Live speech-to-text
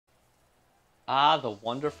Ah, the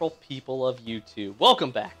wonderful people of YouTube.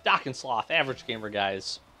 Welcome back, Doc and Sloth, Average Gamer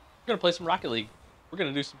guys. We're gonna play some Rocket League. We're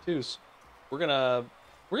gonna do some twos. We're gonna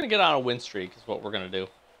get on a win streak is what we're gonna do.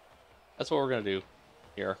 That's what we're gonna do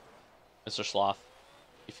here, Mr. Sloth.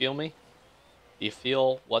 You feel me? Do you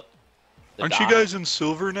feel what the Aren't Doc... you guys in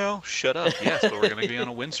silver now? Shut up. Yes, but we're going to be on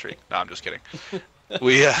a win streak. No, I'm just kidding.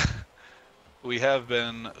 We have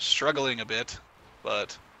been struggling a bit,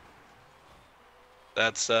 but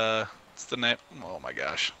that's the name. Oh my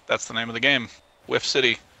gosh, that's the name of the game. Whiff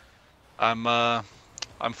City. I'm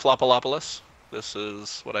Flopalopolis. This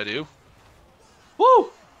is what I do.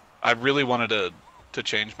 Woo! I really wanted to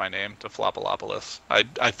change my name to Flopalopolis.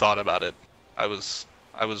 I thought about it. I was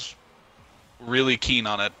really keen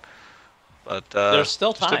on it. But there's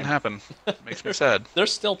still time. It didn't happen. It makes me sad.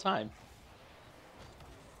 There's still time.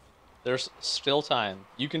 There's still time.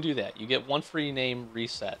 You can do that. You get one free name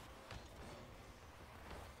reset.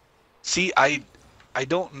 See, I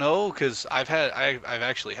don't know because I've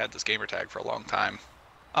actually had this gamer tag for a long time.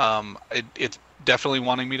 It's definitely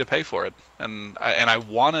wanting me to pay for it, and I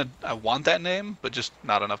want that name, but just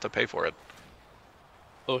not enough to pay for it.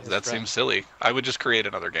 Oh, that seems silly. I would just create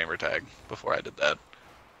another gamer tag before I did that.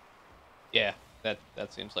 Yeah, that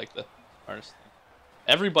seems like the hardest thing.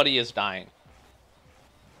 Everybody is dying.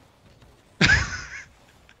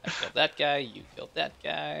 I killed that guy, you killed that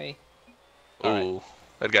guy. Ooh, right.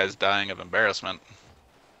 That guy's dying of embarrassment.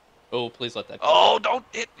 Oh, please let that go. Oh, don't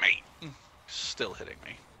hit me! Still hitting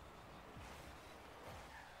me.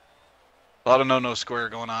 A lot of no-no square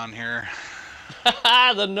going on here.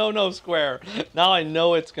 The no-no square. Now I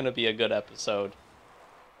know it's going to be a good episode.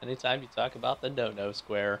 Anytime you talk about the no-no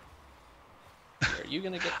square. Are you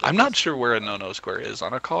gonna get I'm not sure where a no-no square is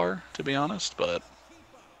on a car, to be honest, but...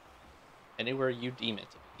 Anywhere you deem it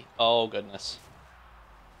to be. Oh, goodness.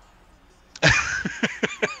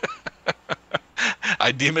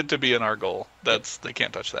 I deem it to be in our goal. They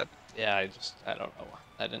can't touch that. Yeah, I don't know.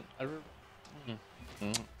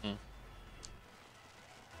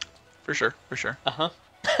 For sure. Uh-huh.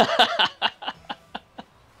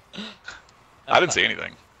 I didn't see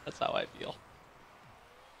anything. That's how I feel.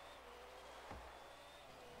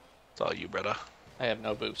 It's all you, Bretta. I have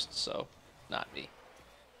no boost, so not me.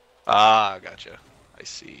 Ah, gotcha. I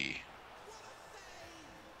see.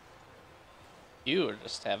 You are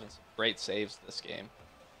just having some great saves this game.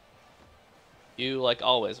 You, like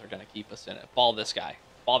always, are going to keep us in it. Ball this guy.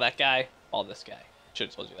 Ball that guy. Ball this guy. Should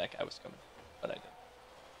have told you that guy was coming, but I didn't.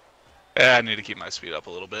 Yeah, I need to keep my speed up a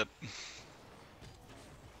little bit.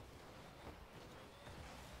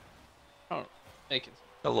 Oh, make it.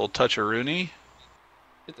 A little touch of Rooney.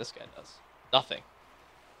 What this guy does? Nothing.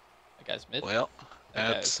 That guy's mid. Well,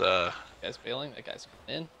 that's that guy's failing. That guy's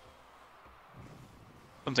coming in.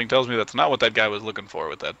 Something tells me that's not what that guy was looking for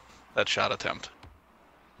with that shot attempt.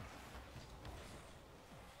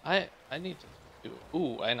 I need to do.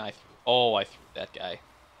 Ooh, and I threw. Oh, I threw that guy.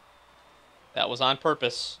 That was on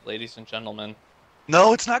purpose, ladies and gentlemen.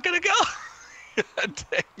 No, it's not gonna go.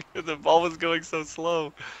 Dang, the ball was going so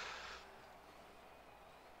slow.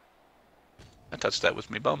 I touched that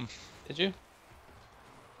with me bum. Did you?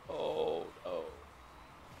 Oh, no.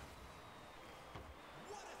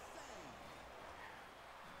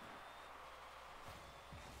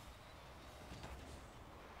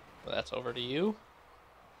 Well, that's over to you.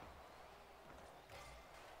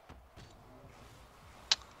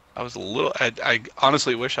 I was a little... I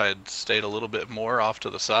honestly wish I had stayed a little bit more off to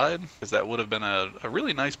the side, because that would have been a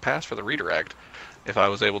really nice pass for the redirect if I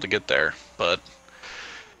was able to get there, but...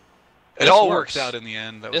 It all worked out in the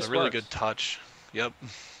end. That was a really good touch. Yep.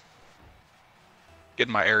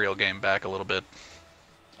 Getting my aerial game back a little bit.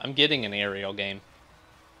 I'm getting an aerial game.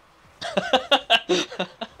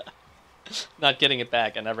 Not getting it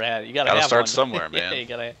back. I never had it. You gotta have start one. Somewhere, man. Yeah,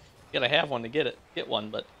 you gotta have one to get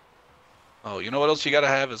one. But oh, you know what else you gotta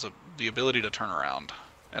have is the ability to turn around,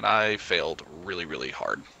 and I failed really, really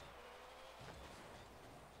hard.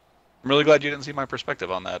 I'm really glad you didn't see my perspective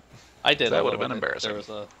on that. I did. That would have been embarrassing.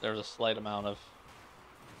 There was a slight amount of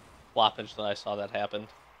floppage that I saw that happen.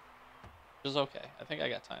 Which is okay. I think I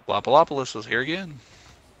got time. Flopalopolis is here again.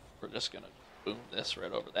 We're just gonna boom this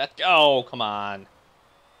right over that. Oh, come on.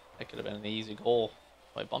 That could have been an easy goal.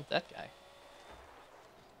 I bumped that guy.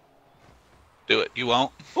 Do it. You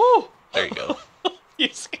won't. Woo! There you go.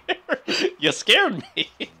 You scared me.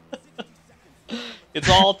 It's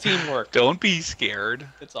all teamwork. Don't be scared.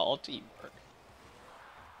 It's all teamwork.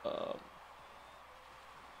 I'm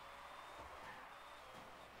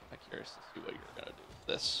curious to see what you're gonna do with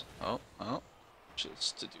this. Oh.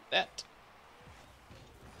 Just to do that.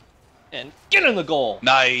 And get in the goal.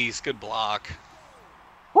 Nice, good block.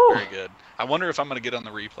 Whew. Very good. I wonder if I'm going to get on the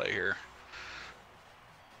replay here.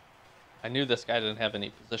 I knew this guy didn't have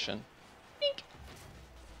any position.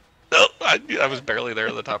 Oh, I was barely there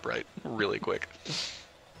at the top right. Really quick.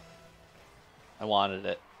 I wanted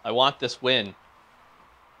it. I want this win,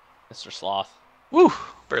 Mr. Sloth. Woo!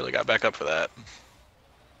 Barely got back up for that.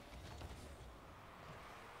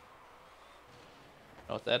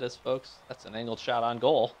 Know what that is, folks? That's an angled shot on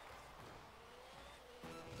goal.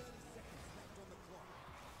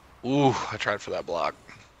 Ooh, I tried for that block.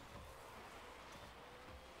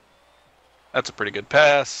 That's a pretty good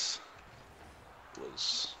pass.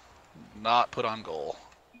 Was not put on goal.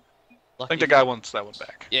 I think the guy wants that one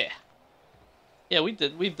back. Yeah. Yeah, we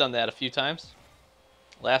did. We've done that a few times.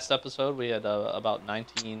 Last episode, we had about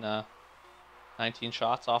 19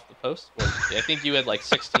 shots off the post. Well, I think you had like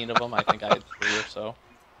 16 of them. I think I had 3 or so.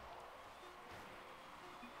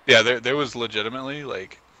 Yeah, there was legitimately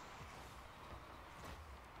like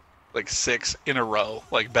 6 in a row,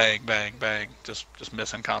 like bang, bang, bang, just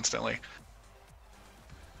missing constantly.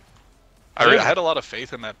 I had a lot of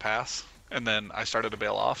faith in that pass, and then I started to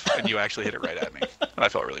bail off, and you actually hit it right at me, and I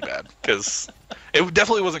felt really bad because it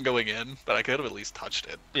definitely wasn't going in, but I could have at least touched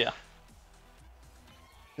it. Yeah.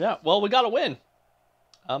 Yeah. Well, we got to win.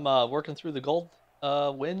 I'm working through the gold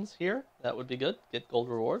wins here. That would be good. Get gold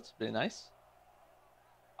rewards. Be nice.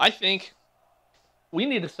 I think we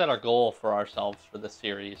need to set our goal for ourselves for this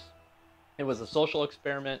series. It was a social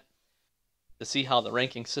experiment to see how the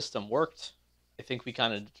ranking system worked. I think we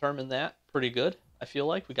kind of determined that pretty good. I feel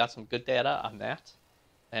like we got some good data on that.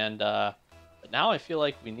 And but now I feel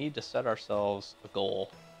like we need to set ourselves a goal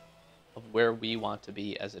of where we want to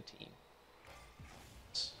be as a team.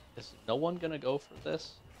 Is no one going to go for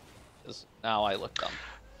this? Because now I look dumb.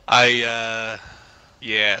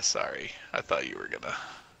 Yeah, sorry. I thought you were going to.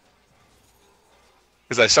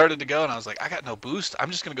 Because I started to go, and I was like, I got no boost.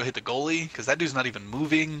 I'm just going to go hit the goalie, because that dude's not even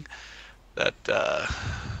moving. That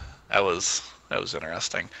was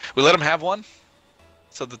interesting. We let them have one,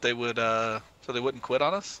 so that they wouldn't quit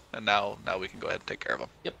on us, and now we can go ahead and take care of them.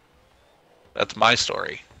 Yep. That's my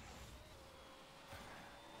story.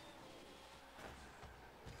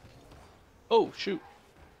 Oh, shoot.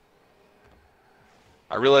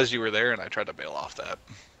 I realized you were there, and I tried to bail off that.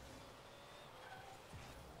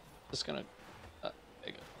 Just gonna. There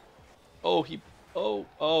you go.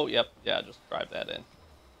 Oh, yep. Yeah, just drive that in.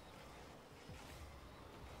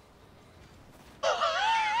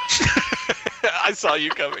 I saw you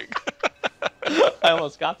coming. I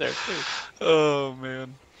almost got there too. Oh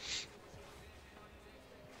man.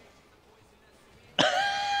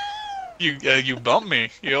 You bumped me.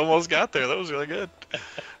 You almost got there. That was really good.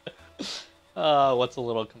 What's a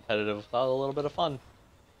little competitive without a little bit of fun?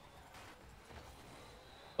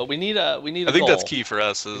 But we need a goal. I think that's key for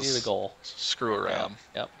us. Is we need a goal. Screw around.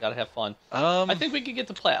 Yep, gotta have fun. I think we could get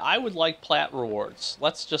to Plat. I would like Plat rewards.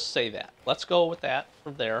 Let's just say that. Let's go with that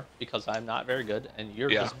from there because I'm not very good and you're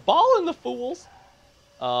just balling the fools.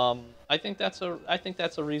 I think that's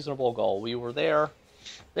a reasonable goal. We were there.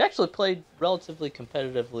 We actually played relatively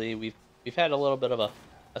competitively. We've had a little bit of a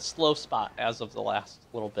slow spot as of the last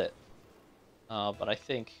little bit. But I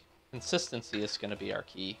think consistency is going to be our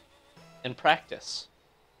key. And practice.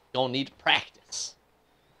 You'll need practice.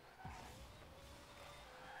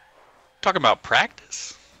 Talking about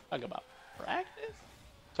practice? Talk about practice?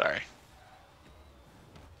 Sorry.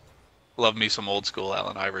 Love me some old school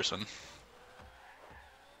Allen Iverson.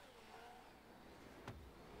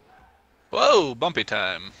 Whoa, bumpy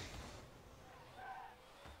time.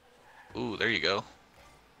 Ooh, there you go.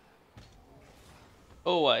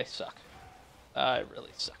 Oh, I suck. I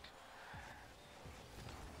really suck.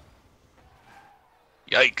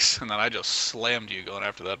 Yikes, and then I just slammed you going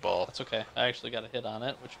after that ball. That's okay. I actually got a hit on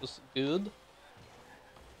it, which was good.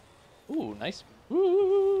 Ooh, nice.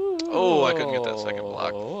 Ooh. Oh, I couldn't get that second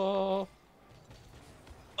block. Oh,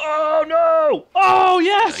 no! Oh,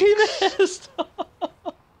 yes, Yikes. he missed!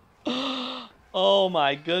 Oh,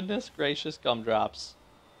 my goodness gracious gumdrops.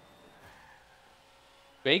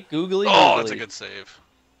 Great googly Oh, googly. that's a good save.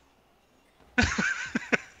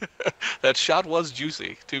 That shot was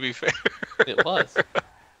juicy, to be fair. It was.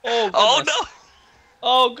 Oh, goodness. Oh, no!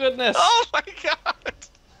 Oh, goodness. Oh, my God!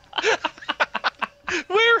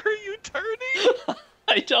 Where are you turning?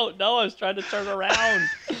 I don't know. I was trying to turn around.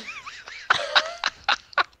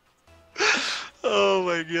 Oh,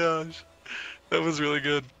 my gosh. That was really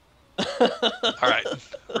good. All right.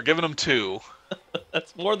 We're giving them 2.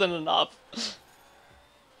 That's more than enough.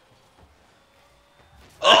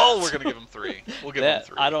 Oh, we're going to give them 3. We'll give them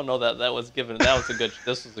 3. I don't know that was given. That was a good.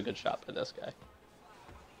 This was a good shot by this guy.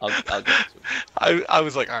 I'll give it to him. I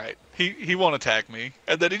was like, all right, he won't attack me,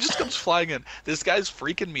 and then he just comes flying in. This guy's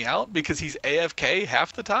freaking me out because he's AFK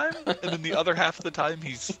half the time, and then the other half of the time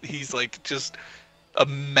he's like just a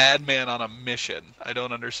madman on a mission. I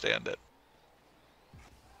don't understand it.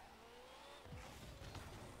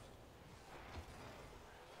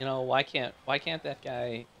 You know, why can't that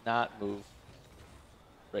guy not move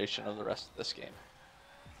duration of the rest of this game?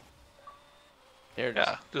 They're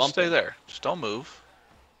just just stay there. Just don't move.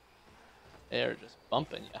 They're just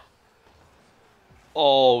bumping you.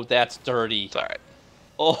 Oh, that's dirty. It's all right.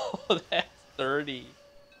 Oh, that's dirty.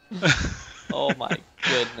 Oh my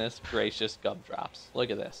goodness gracious, gumdrops. Look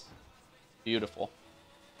at this. Beautiful.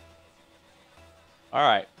 All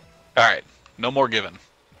right. All right. No more giving.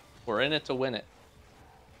 We're in it to win it.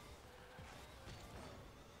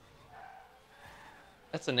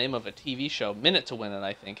 That's the name of a TV show. Minute to Win It,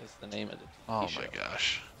 I think, is the name of the TV show. Oh my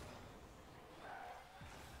gosh.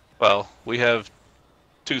 Well, we have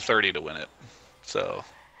 2:30 to win it, so.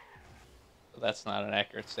 That's not an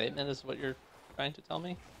accurate statement, is what you're trying to tell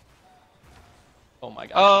me? Oh my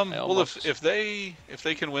gosh. Well, if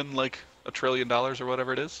they can win like $1 trillion or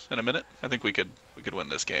whatever it is in a minute, I think we could win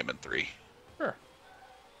this game in 3. Sure.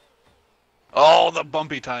 Oh, the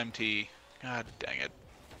bumpy time T. God dang it.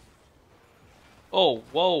 Oh,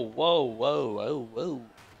 whoa, whoa, whoa, whoa, whoa,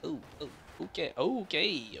 whoa, whoa. Okay.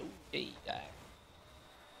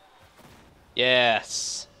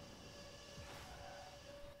 Yes.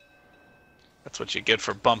 That's what you get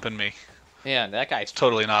for bumping me. Man, that guy's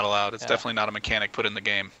Totally not allowed. It's definitely not a mechanic put in the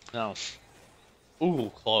game. No.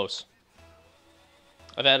 Ooh, close.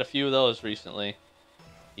 I've had a few of those recently.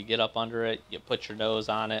 You get up under it, you put your nose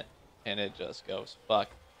on it, and it just goes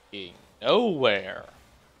fucking nowhere.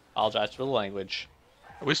 Apologize for the language.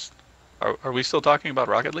 Are we still talking about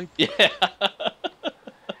Rocket League? Yeah.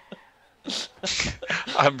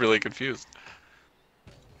 I'm really confused.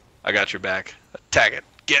 I got your back. Tag it.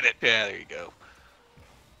 Get it. Yeah, there you go.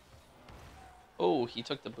 Oh, he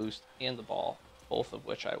took the boost and the ball, both of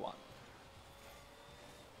which I want.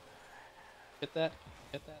 Hit that.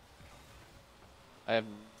 I have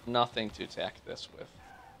nothing to attack this with.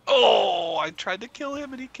 Oh, I tried to kill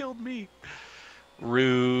him and he killed me.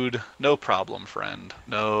 Rude. No problem, friend.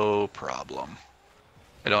 No problem.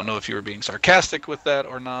 I don't know if you were being sarcastic with that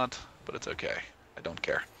or not, but it's okay. I don't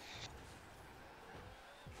care.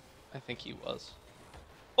 I think he was.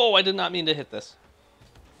 Oh, I did not mean to hit this.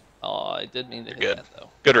 Oh, I did mean to hit that,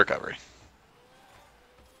 though. Good recovery.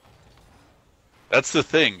 That's the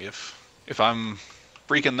thing. If I'm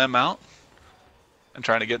freaking them out and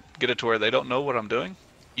trying to get it to where they don't know what I'm doing,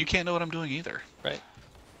 you can't know what I'm doing either. Right.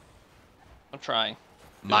 I'm trying.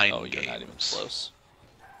 Mind games. games. You're not even close.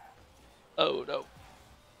 Oh, no.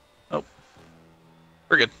 Oh.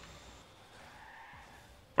 We're good.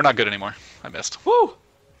 We're not good anymore. I missed. Woo!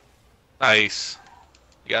 Nice.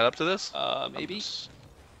 You got up to this? Maybe. Just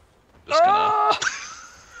gonna...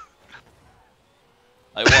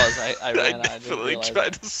 I was. I ran out. I definitely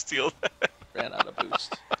tried to steal that. Ran out of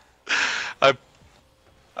boost.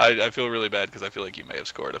 I feel really bad because I feel like you may have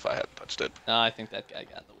scored if I hadn't touched it. No, I think that guy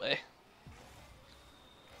got in the way.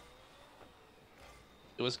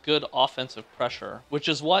 It was good offensive pressure, which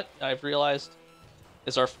is what I've realized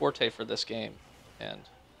is our forte for this game. And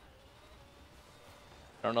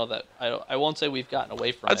I don't know that I won't say we've gotten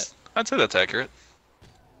away from it. I'd say that's accurate.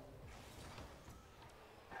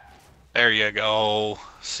 There you go.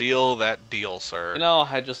 Seal that deal, sir. You know,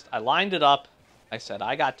 I lined it up. I said,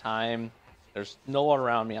 I got time. There's no one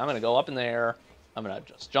around me. I'm going to go up in the air. I'm going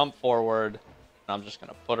to just jump forward. And I'm just going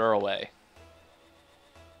to put her away.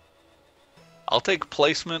 I'll take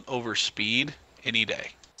placement over speed any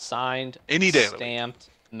day. Signed, any day, stamped,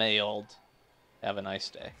 mailed. Have a nice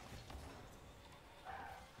day.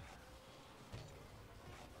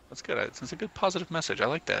 That's good. It's a good positive message. I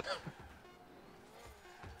like that.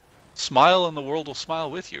 Smile and the world will smile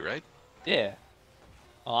with you, right? Yeah.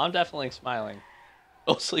 Oh, I'm definitely smiling.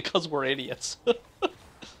 Mostly because we're idiots.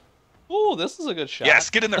 Ooh, this is a good shot. Yes,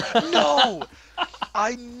 get in there. No!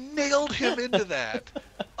 I nailed him into that.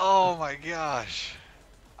 Oh my gosh.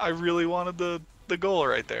 I really wanted the goal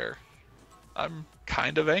right there. I'm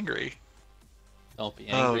kind of angry. Don't be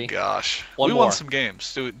angry. Oh gosh. We won some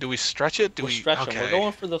games. Do we stretch it? We're stretching. Okay. We're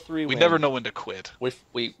going for the 3 We win. never know when to quit.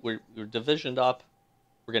 We're divisioned up.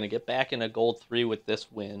 We're gonna get back in a gold 3 with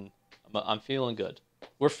this win. I'm feeling good.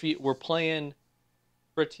 We're playing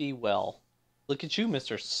pretty well. Look at you,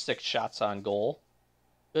 Mr. 6 shots on goal.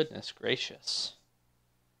 Goodness gracious.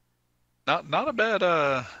 Not a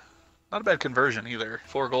bad conversion either.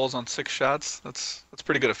 4 goals on 6 shots. That's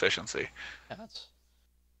pretty good efficiency. Yeah,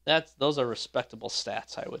 Those are respectable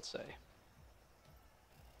stats, I would say.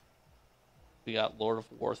 We got Lord of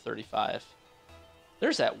War 35.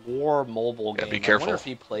 There's that War mobile Yeah, game. be careful. I wonder if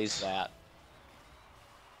he plays that.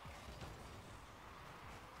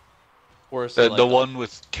 Or is he The like one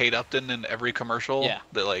with Kate Upton in every commercial. Yeah.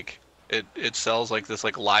 That like it sells like this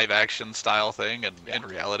like live action style thing, and Yeah. in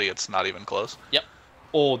reality, it's not even close. Yep.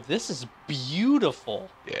 Oh, this is beautiful.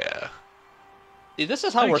 Yeah. See, this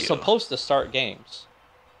is how Thank we're you. supposed to start games.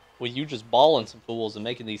 With you just balling some fools and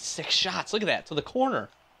making these 6 shots. Look at that, to the corner.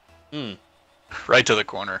 Right to the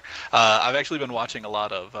corner. I've actually been watching a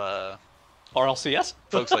lot of RLCS?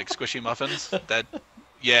 folks like Squishy Muffins. That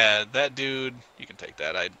dude. You can take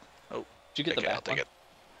that. Did you get the Okay, back I'll take one? it.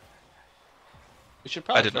 We should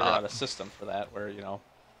probably did figure not. out a system for that where,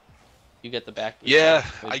 you get the back boost. Yeah,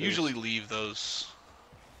 mid I boost. usually leave those.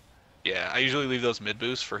 Yeah, I usually leave those mid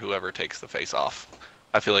boosts for whoever takes the face off.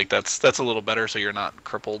 I feel like that's a little better, so you're not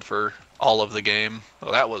crippled for all of the game.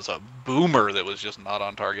 Well, that was a boomer that was just not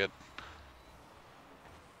on target.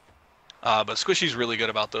 But Squishy's really good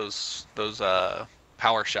about those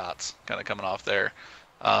power shots kind of coming off there.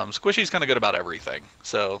 Squishy's kind of good about everything,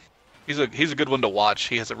 so he's a good one to watch.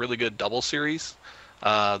 He has a really good double series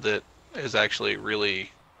that is actually really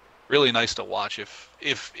nice to watch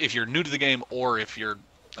if you're new to the game, or if you've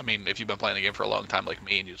been playing the game for a long time like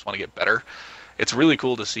me and you just want to get better. It's really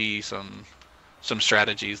cool to see some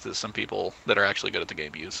strategies that some people that are actually good at the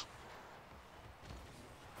game use.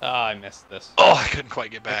 Oh, I missed this. Oh, I couldn't quite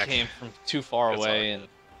get I back. came from too far That's away all and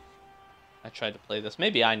I tried to play this.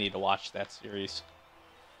 Maybe I need to watch that series.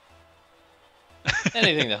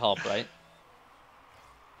 Anything to help, right?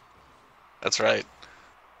 That's right.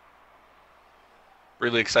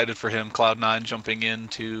 Really excited for him, Cloud9 jumping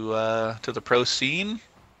into to the pro scene.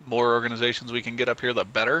 More organizations we can get up here, the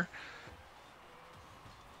better.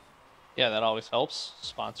 Yeah, that always helps.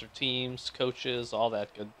 Sponsor teams, coaches, all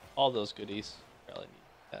those goodies. Really need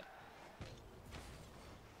that.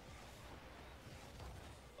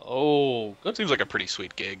 Oh, good. Seems like a pretty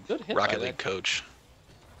sweet gig. Good hit by Rocket that League guy. coach.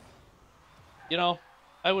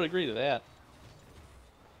 I would agree to that.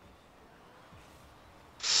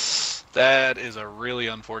 That is a really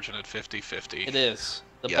unfortunate 50-50. It is.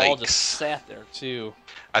 The ball just Yikes. sat there too.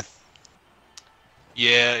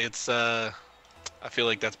 Yeah, it's I feel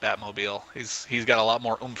like that's Batmobile. He's got a lot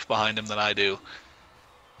more oomph behind him than I do.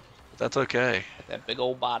 But that's okay. That big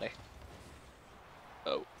old body.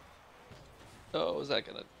 Oh. Oh, is that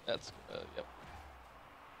gonna? That's yep.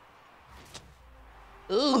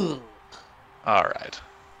 Ooh. All right.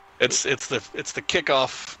 It's the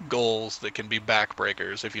kickoff goals that can be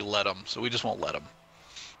backbreakers if you let them. So we just won't let them.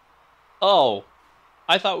 Oh,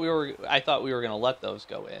 I thought we were gonna let those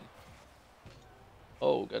go in.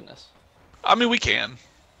 Oh goodness. I mean, we can.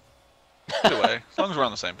 Either way, as long as we're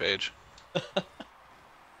on the same page.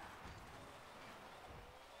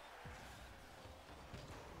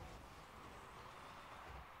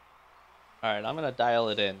 All right, I'm gonna dial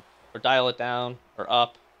it in, or dial it down, or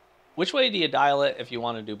up. Which way do you dial it if you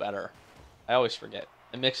want to do better? I always forget.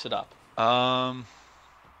 And mix it up. I'm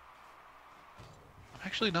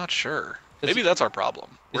actually not sure. 'Cause Maybe you- that's our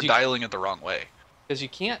problem. We're you- dialing it the wrong way. Because you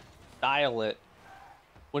can't dial it.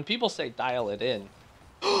 When people say dial it in,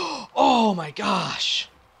 oh my gosh,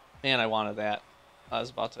 man, I wanted that. I was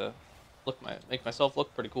about to make myself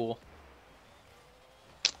look pretty cool.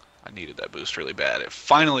 I needed that boost really bad. It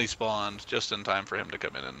finally spawned just in time for him to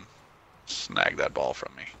come in and snag that ball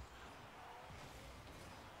from me.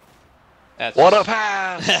 That's What a just-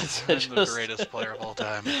 pass! That's I'm the just- greatest player of all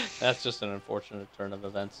time. That's just an unfortunate turn of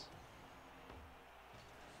events.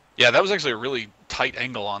 Yeah, that was actually a really tight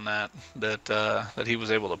angle on that he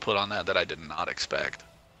was able to put on that I did not expect.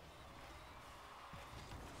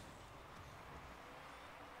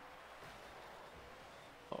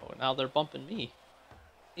 Oh, now they're bumping me.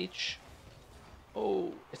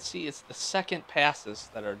 Oh, it's the second passes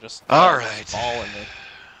that are just All right. balling me.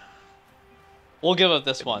 We'll give up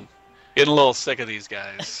this one. Getting a little sick of these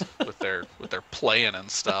guys with their playing and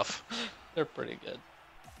stuff. They're pretty good.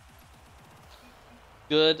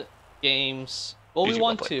 Good games. Well, we GG,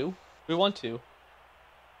 won well played. 2. We won 2.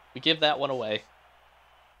 We give that one away.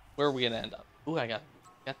 Where are we gonna end up? Ooh, I got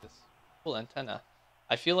this cool antenna.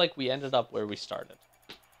 I feel like we ended up where we started.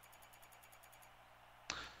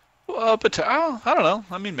 Well, but I don't know.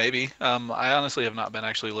 I mean, maybe. I honestly have not been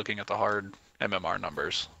actually looking at the hard MMR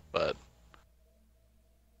numbers, but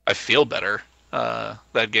I feel better.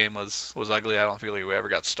 That game was ugly. I don't feel like we ever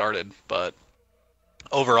got started, but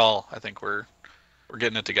overall, I think we're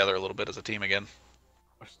getting it together a little bit as a team again.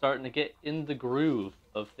 We're starting to get in the groove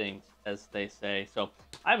of things, as they say. So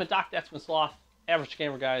I have a Doc Detzman Sloth. Average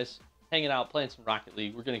Gamer guys, hanging out, playing some Rocket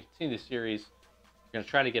League. We're going to continue the series. We're going to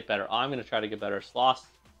try to get better. I'm going to try to get better. Sloth's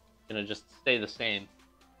going to just stay the same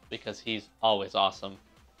because he's always awesome.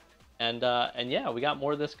 And yeah, we got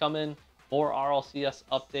more of this coming. More RLCS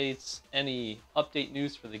updates. Any update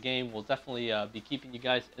news for the game, we'll definitely be keeping you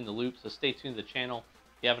guys in the loop. So stay tuned to the channel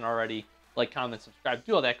if you haven't already. Like, comment, subscribe,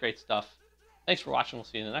 do all that great stuff. Thanks for watching. We'll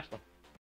see you in the next one.